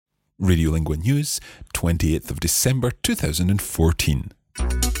Radiolingua News, 28th of December 2014.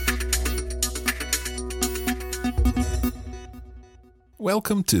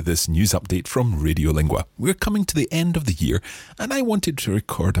 Welcome to this news update from Radiolingua. We're coming to the end of the year, and I wanted to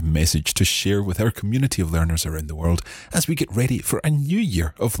record a message to share with our community of learners around the world as we get ready for a new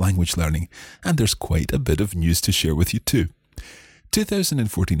year of language learning. And there's quite a bit of news to share with you too.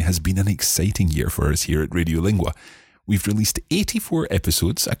 2014 has been an exciting year for us here at Radiolingua. We've released 84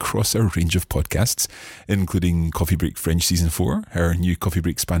 episodes across our range of podcasts, including Coffee Break French Season 4, our new Coffee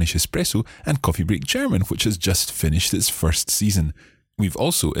Break Spanish Espresso, and Coffee Break German, which has just finished its first season. We've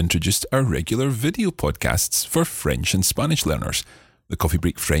also introduced our regular video podcasts for French and Spanish learners. The Coffee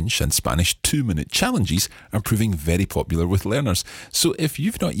Break French and Spanish 2-minute challenges are proving very popular with learners, so if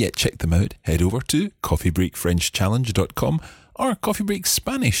you've not yet checked them out, head over to coffeebreakfrenchchallenge.com or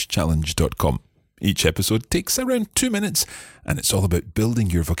coffeebreakspanishchallenge.com. Each episode takes around 2 minutes, and it's all about building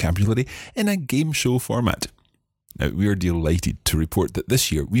your vocabulary in a game show format. Now, we are delighted to report that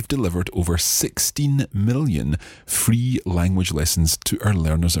this year we've delivered over 16 million free language lessons to our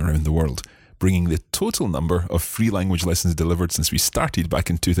learners around the world, bringing the total number of free language lessons delivered since we started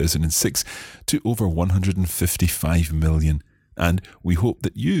back in 2006 to over 155 million. And we hope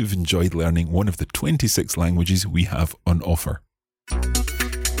that you've enjoyed learning one of the 26 languages we have on offer.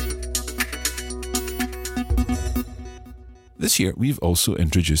 This year, we've also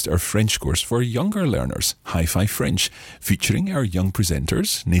introduced our French course for younger learners, Hi-Fi French, featuring our young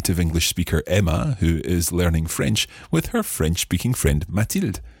presenters, native English speaker Emma, who is learning French, with her French-speaking friend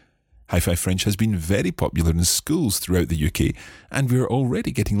Mathilde. Hi-Fi French has been very popular in schools throughout the UK, and we're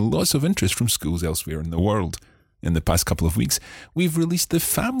already getting lots of interest from schools elsewhere in the world. In the past couple of weeks, we've released the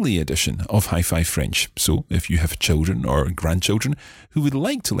family edition of Hi-Fi French. So if you have children or grandchildren who would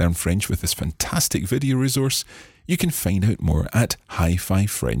like to learn French with this fantastic video resource, you can find out more at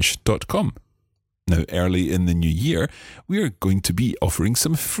hififrench.com. Now, early in the new year, we are going to be offering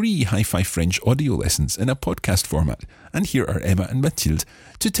some free Hi-Fi French audio lessons in a podcast format. And here are Emma and Mathilde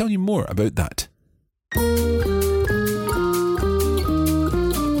to tell you more about that.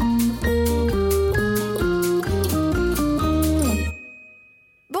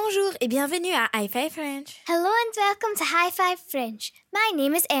 Bonjour et bienvenue à Hi-Fi French. Hello and welcome to Hi-Fi French. My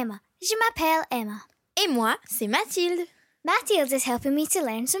name is Emma. Je m'appelle Emma. Et moi, c'est Mathilde. Mathilde is helping me to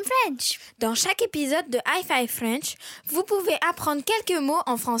learn some French. Dans chaque épisode de Hi-Fi French, vous pouvez apprendre quelques mots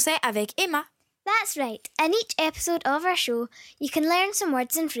en français avec Emma. That's right. In each episode of our show, you can learn some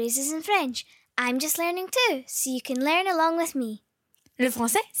words and phrases in French. I'm just learning too, so you can learn along with me. Le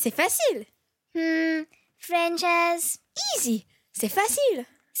français, c'est facile. French is Easy. C'est facile.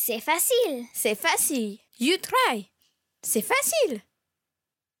 C'est facile. C'est facile. You try. C'est facile.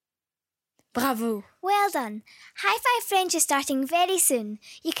 Bravo. Well done. Hi-Fi French is starting very soon.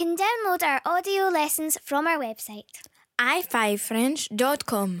 You can download our audio lessons from our website.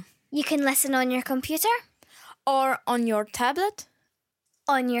 hififrench.com. You can listen on your computer, Or on your tablet,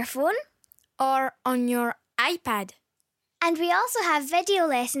 on your phone, or on your iPad. and we also have video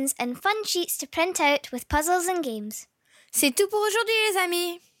lessons and fun sheets to print out with puzzles and games. C'est tout pour aujourd'hui, les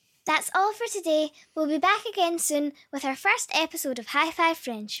amis. That's all for today. We'll be back again soon with our first episode of Hi-Fi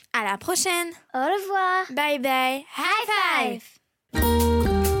French. À la prochaine. Au revoir. Bye bye. High five.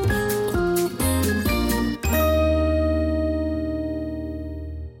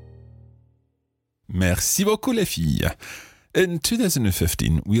 Merci beaucoup, les filles. In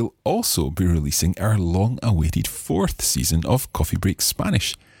 2015, we'll also be releasing our long-awaited 4th season of Coffee Break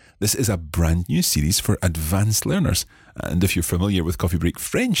Spanish. This is a brand new series for advanced learners, and if you're familiar with Coffee Break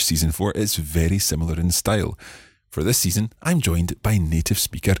French Season 4, it's very similar in style. For this season, I'm joined by native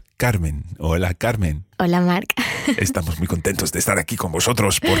speaker Carmen. Hola, Carmen. Hola, Marc. Estamos muy contentos de estar aquí con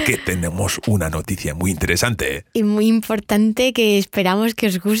vosotros porque tenemos una noticia muy interesante. Y muy importante que esperamos que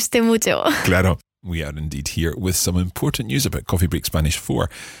os guste mucho. Claro. We are indeed here with some important news about Coffee Break Spanish 4.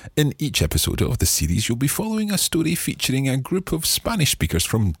 In each episode of the series, you'll be following a story featuring a group of Spanish speakers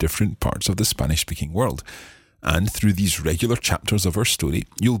from different parts of the Spanish-speaking world. And through these regular chapters of our story,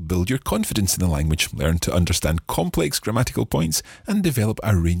 you'll build your confidence in the language, learn to understand complex grammatical points, and develop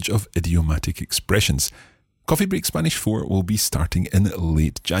a range of idiomatic expressions. Coffee Break Spanish 4 will be starting in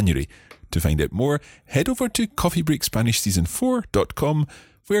late January. To find out more, head over to coffeebreakspanishseason4.com,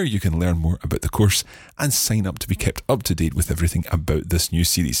 where you can learn more about the course and sign up to be kept up to date with everything about this new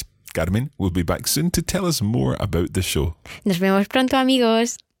series. Carmen will be back soon to tell us more about the show. Nos vemos pronto,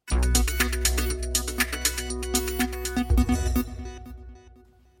 amigos.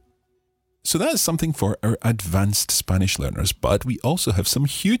 So that's something for our advanced Spanish learners, but we also have some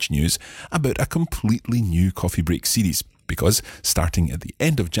huge news about a completely new Coffee Break series, because starting at the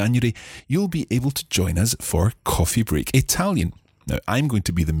end of January, you'll be able to join us for Coffee Break Italian. Now, I'm going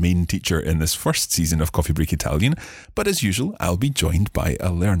to be the main teacher in this first season of Coffee Break Italian, but as usual, I'll be joined by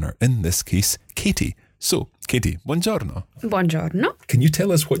a learner, in this case, Katie. So, Katie, buongiorno. Buongiorno. Can you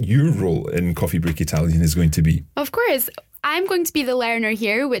tell us what your role in Coffee Break Italian is going to be? Of course. I'm going to be the learner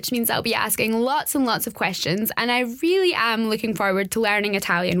here, which means I'll be asking lots and lots of questions, and I really am looking forward to learning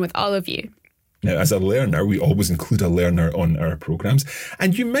Italian with all of you. Now, as a learner, we always include a learner on our programmes,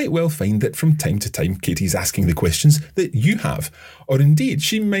 and you might well find that from time to time Katie's asking the questions that you have, or indeed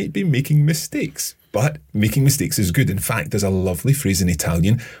she might be making mistakes. But making mistakes is good. In fact, there's a lovely phrase in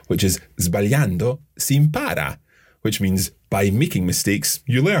Italian which is sbagliando si impara, which means by making mistakes,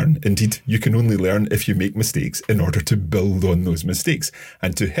 you learn. Indeed, you can only learn if you make mistakes in order to build on those mistakes.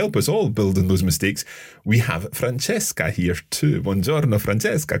 And to help us all build on those mistakes, we have Francesca here too. Buongiorno,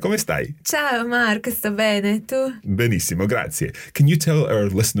 Francesca, come stai? Ciao Mark, sto bene, tu? Benissimo, grazie. Can you tell our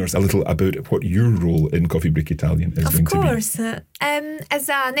listeners a little about what your role in Coffee Break Italian is going to be? Of course. As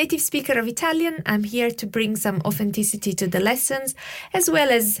a native speaker of Italian, I'm here to bring some authenticity to the lessons, as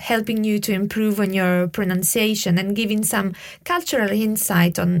well as helping you to improve on your pronunciation and giving some cultural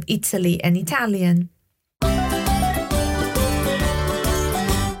insight on Italy and Italian.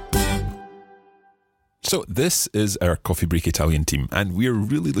 So this is our Coffee Break Italian team, and we're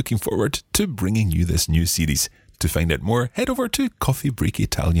really looking forward to bringing you this new series. To find out more, head over to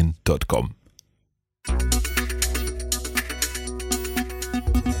coffeebreakitalian.com.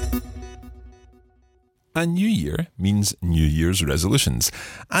 A new year means New Year's resolutions,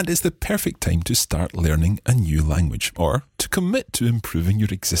 and it's the perfect time to start learning a new language or to commit to improving your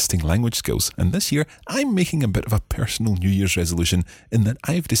existing language skills. And this year, I'm making a bit of a personal New Year's resolution in that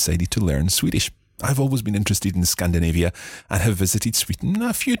I've decided to learn Swedish. I've always been interested in Scandinavia and have visited Sweden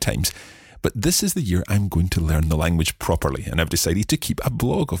a few times. But this is the year I'm going to learn the language properly, and I've decided to keep a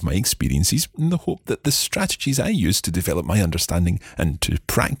blog of my experiences in the hope that the strategies I use to develop my understanding and to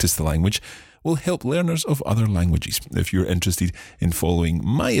practice the language will help learners of other languages. If you're interested in following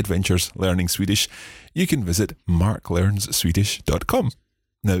my adventures learning Swedish, you can visit marklearnsswedish.com.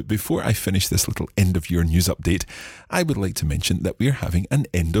 Now, before I finish this little end-of-year news update, I would like to mention that we're having an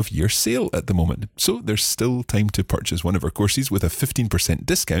end-of-year sale at the moment. So there's still time to purchase one of our courses with a 15%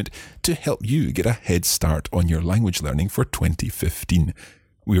 discount to help you get a head start on your language learning for 2015.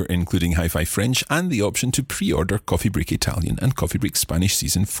 We're including Hi-Fi French and the option to pre-order Coffee Break Italian and Coffee Break Spanish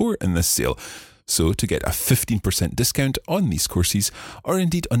Season 4 in this sale. So to get a 15% discount on these courses, or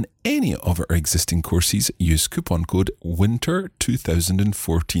indeed on any of our existing courses, use coupon code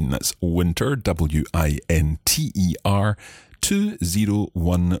WINTER2014. That's WINTER, WINTER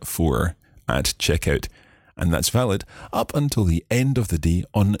 2014 at checkout. And that's valid up until the end of the day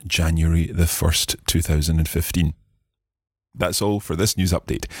on January the 1st, 2015. That's all for this news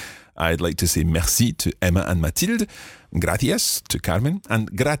update. I'd like to say merci to Emma and Mathilde, gratias to Carmen,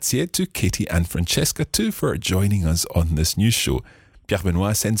 and grazie to Katie and Francesca too for joining us on this news show. Pierre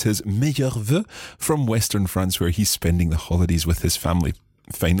Benoit sends his meilleurs vœux from Western France, where he's spending the holidays with his family.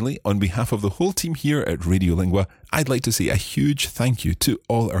 Finally, on behalf of the whole team here at Radio Lingua, I'd like to say a huge thank you to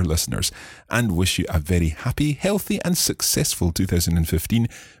all our listeners and wish you a very happy, healthy and successful 2015,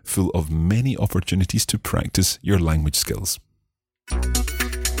 full of many opportunities to practice your language skills.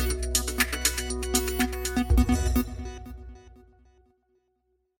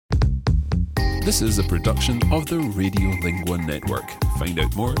 This is a production of the Radio Lingua Network. Find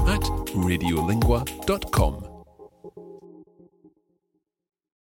out more at radiolingua.com.